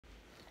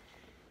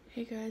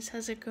Hey guys,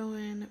 how's it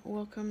going?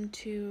 Welcome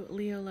to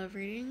Leo Love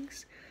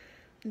Readings.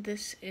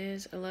 This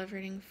is a love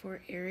reading for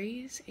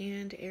Aries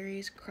and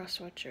Aries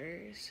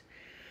cross-watchers.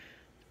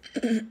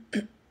 I'm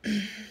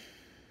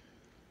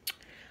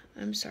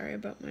sorry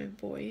about my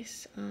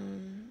voice. I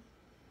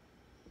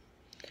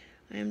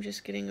am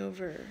just getting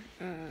over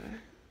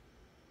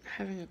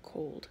having a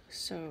cold,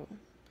 so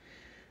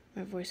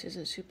my voice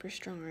isn't super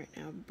strong right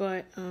now,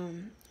 but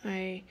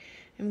I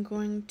am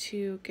going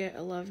to get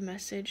a love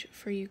message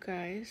for you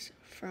guys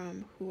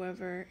from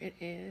whoever it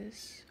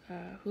is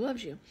who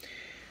loves you.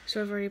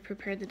 So I've already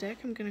prepared the deck.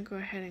 I'm going to go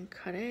ahead and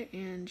cut it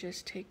and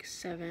just take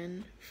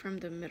 7 from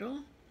the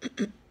middle.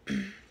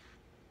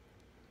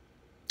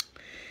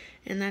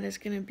 And that is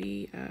going to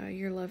be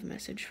your love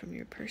message from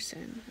your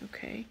person,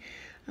 okay?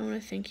 I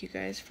want to thank you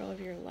guys for all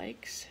of your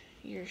likes,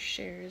 your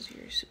shares,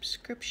 your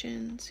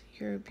subscriptions,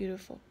 your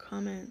beautiful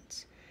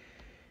comments,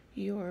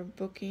 your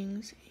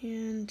bookings,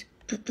 and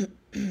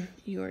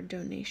your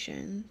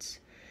donations.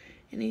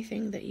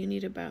 Anything that you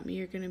need about me,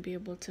 you're going to be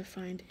able to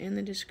find in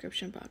the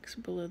description box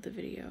below the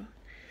video.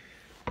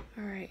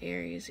 Alright,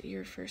 Aries,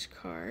 your first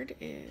card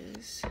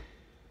is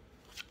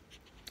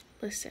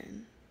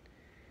Listen.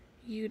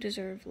 You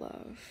deserve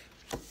love.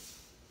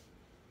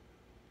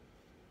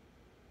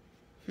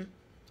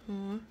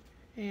 Aw.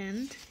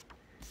 And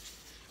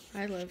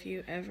I love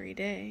you every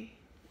day.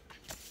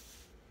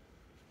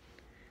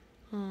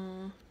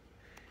 Aw.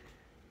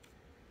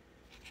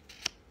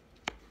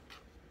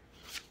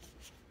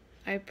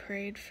 I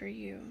prayed for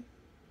you.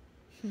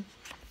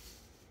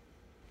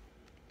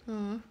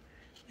 Aw.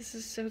 This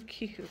is so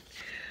cute.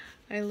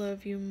 I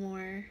love you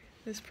more.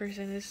 This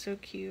person is so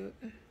cute.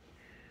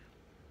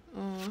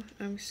 Aw.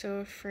 I'm so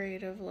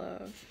afraid of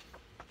love.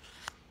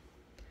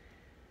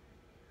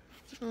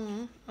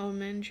 Aw. I'll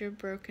mend your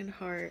broken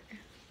heart.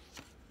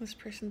 This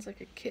person's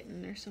like a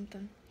kitten or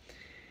something.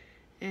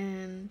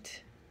 And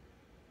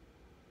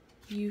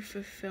you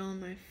fulfill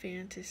my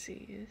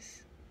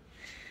fantasies.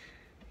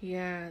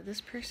 Yeah,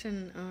 this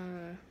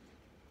person,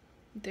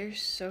 they're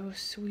so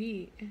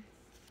sweet.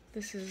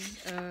 This is,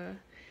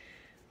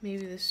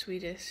 maybe the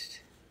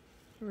sweetest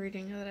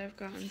reading that I've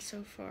gotten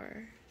so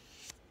far.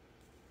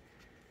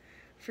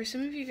 For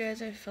some of you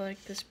guys, I feel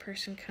like this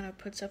person kind of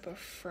puts up a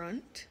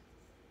front.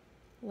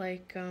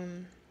 Like,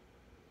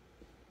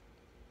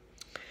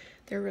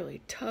 they're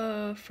really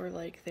tough, or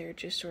like they're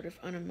just sort of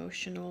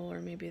unemotional, or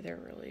maybe they're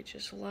really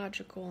just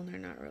logical and they're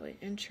not really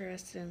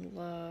interested in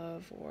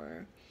love,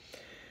 or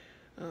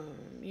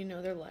you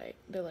know, they're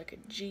like a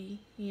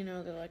G, you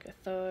know, they're like a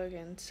thug,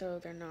 and so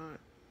they're not,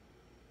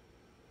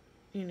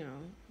 you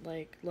know,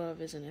 like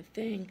love isn't a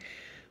thing.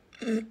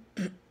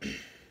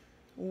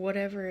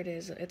 Whatever it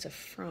is, it's a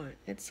front.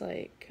 It's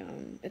like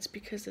it's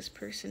because this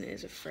person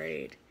is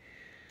afraid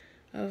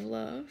of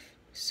love,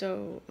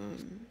 so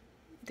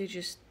they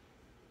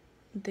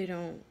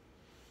don't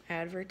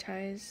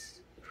advertise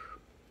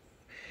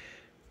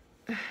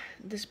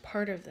this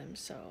part of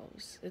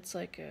themselves. It's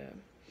like a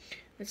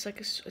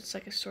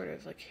sort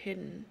of like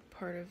hidden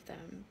part of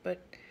them, but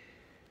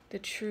the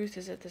truth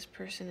is that this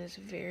person is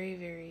very,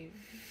 very,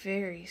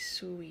 very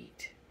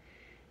sweet,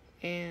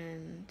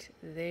 and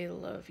they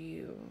love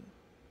you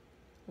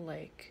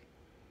like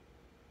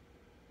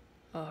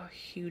a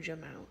huge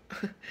amount.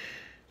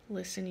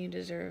 Listen, you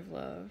deserve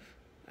love.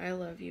 I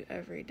love you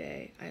every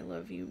day. I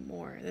love you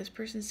more. This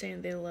person's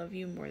saying they love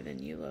you more than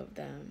you love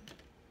them.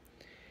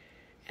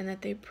 And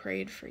that they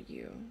prayed for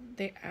you.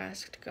 They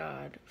asked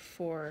God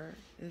for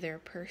their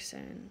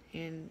person,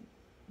 and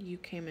you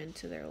came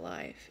into their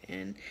life.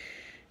 And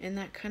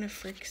that kind of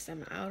freaks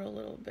them out a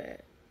little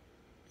bit.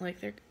 Like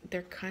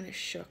they're kind of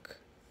shook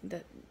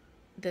that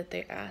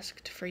they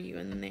asked for you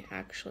and then they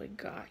actually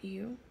got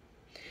you.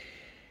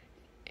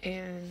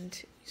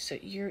 And so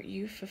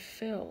you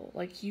fulfill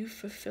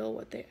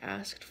what they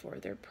asked for,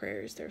 their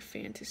prayers, their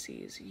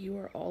fantasies. You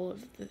are all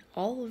of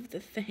the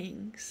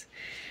things.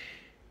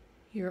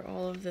 You're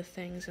all of the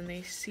things, and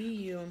they see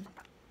you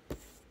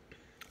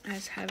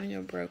as having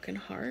a broken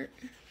heart.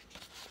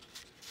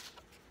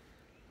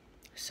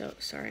 So,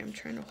 sorry, I'm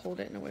trying to hold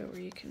it in a way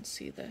where you can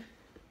see the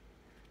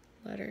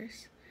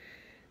letters.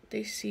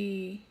 They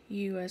see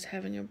you as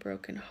having a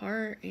broken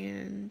heart,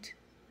 and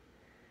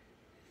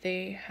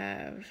they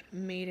have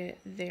made it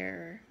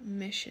their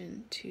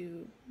mission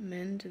to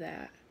mend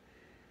that.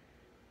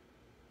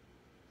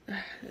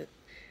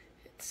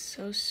 It's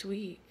so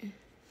sweet.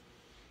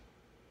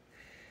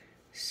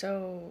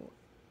 So,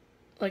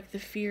 like, the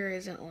fear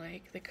isn't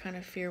like the kind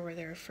of fear where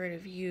they're afraid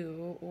of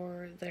you,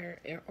 or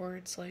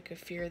it's like a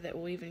fear that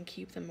will even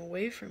keep them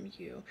away from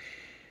you.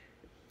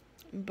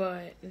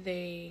 But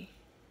they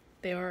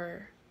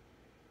are.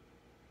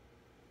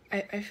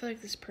 I feel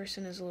like this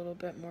person is a little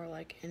bit more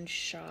like in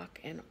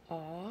shock and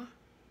awe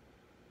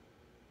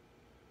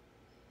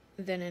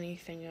than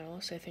anything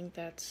else. I think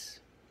that's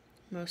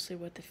mostly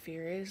what the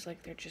fear is.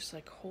 Like, they're just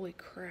like, holy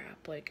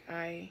crap, like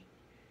I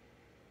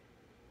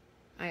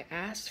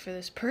asked for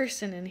this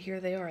person and here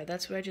they are.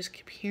 That's what I just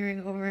keep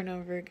hearing over and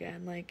over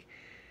again. Like,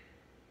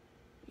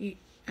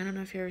 I don't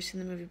know if you've ever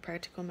seen the movie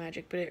Practical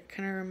Magic, but it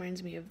kind of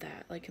reminds me of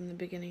that, like in the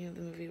beginning of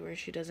the movie where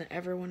she doesn't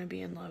ever want to be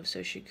in love,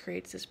 so she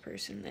creates this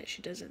person that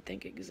she doesn't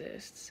think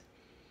exists.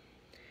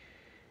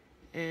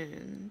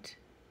 And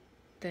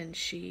then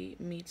she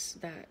meets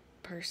that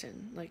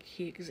person, like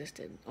he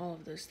existed, all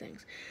of those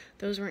things.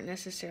 Those weren't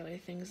necessarily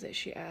things that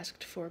she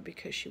asked for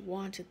because she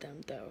wanted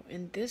them, though.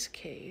 In this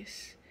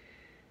case,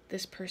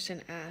 this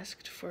person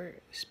asked for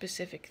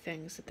specific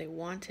things that they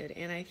wanted,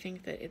 and I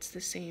think that it's the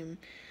same.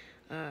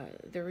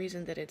 The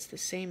reason that it's the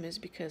same is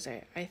because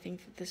I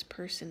think that this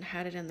person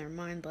had it in their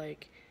mind,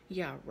 like,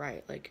 yeah,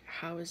 right, like,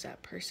 how does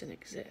that person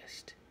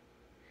exist?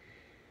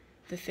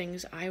 The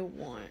things I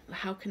want,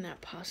 how can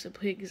that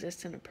possibly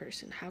exist in a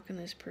person? How can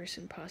this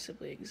person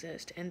possibly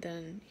exist? And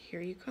then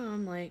here you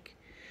come, like,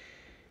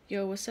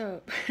 yo, what's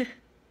up?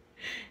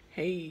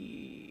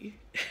 Hey.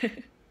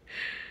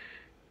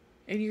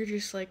 And you're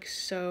just like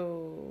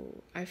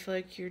so, I feel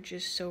like you're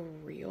just so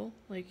real,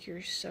 like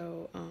you're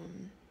so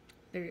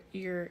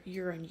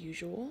you're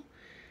unusual.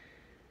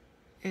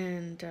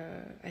 And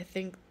I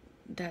think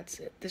that's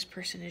it. This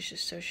person is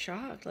just so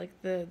shocked, like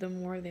the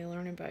more they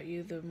learn about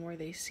you, the more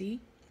they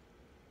see.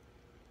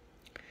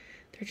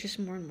 They're just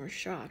more and more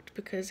shocked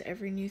because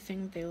every new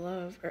thing they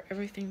love, or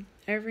every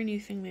new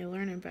thing they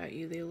learn about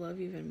you, they love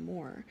even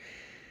more.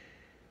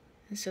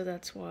 And so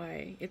that's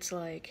why it's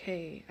like,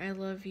 hey, I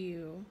love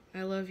you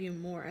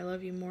more, I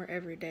love you more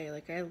every day,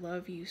 like I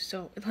love you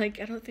so, like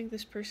I don't think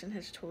this person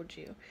has told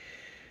you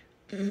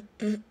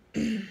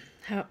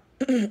how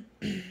I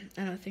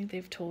don't think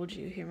they've told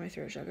you, hear my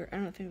throat chakra, I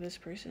don't think this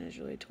person has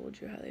really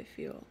told you how they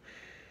feel.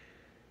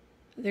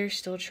 They're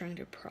still trying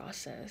to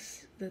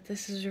process that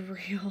this is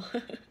real.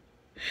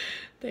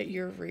 That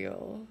you're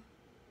real.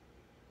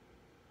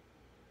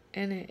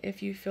 And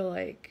if you feel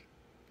like,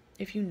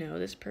 if you know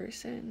this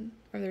person,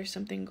 or there's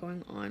something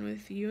going on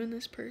with you and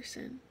this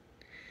person,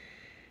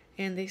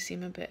 and they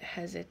seem a bit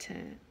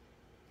hesitant,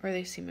 or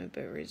they seem a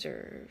bit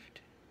reserved,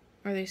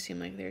 or they seem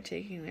like they're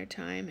taking their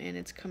time and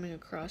it's coming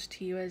across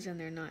to you as in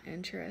they're not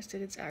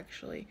interested, it's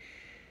actually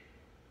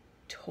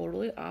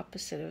totally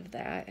opposite of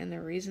that. And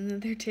the reason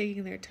that they're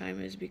taking their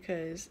time is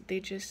because they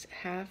just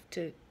have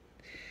to,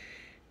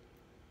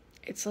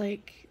 it's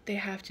like they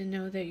have to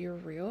know that you're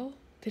real.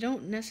 They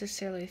don't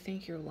necessarily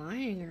think you're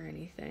lying or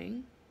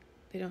anything.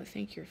 They don't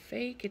think you're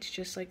fake. It's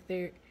just like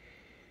they're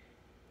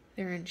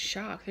in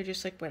shock. They're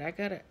just like, but I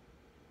gotta...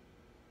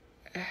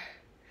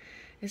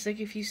 It's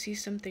like if you see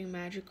something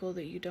magical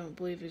that you don't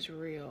believe is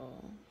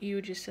real, you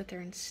would just sit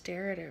there and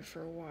stare at it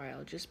for a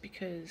while just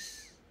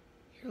because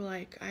you're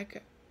like,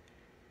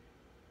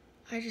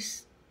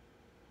 is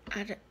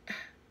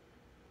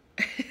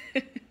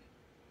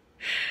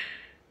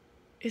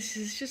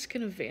this just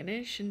gonna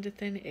vanish into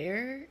thin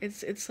air?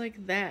 It's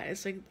like that.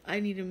 It's like I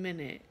need a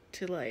minute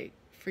to, like,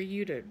 for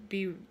you to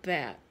be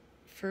that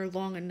for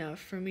long enough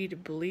for me to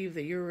believe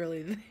that you're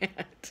really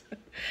that.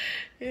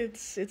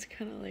 It's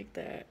kind of like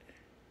that.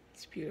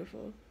 It's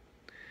beautiful.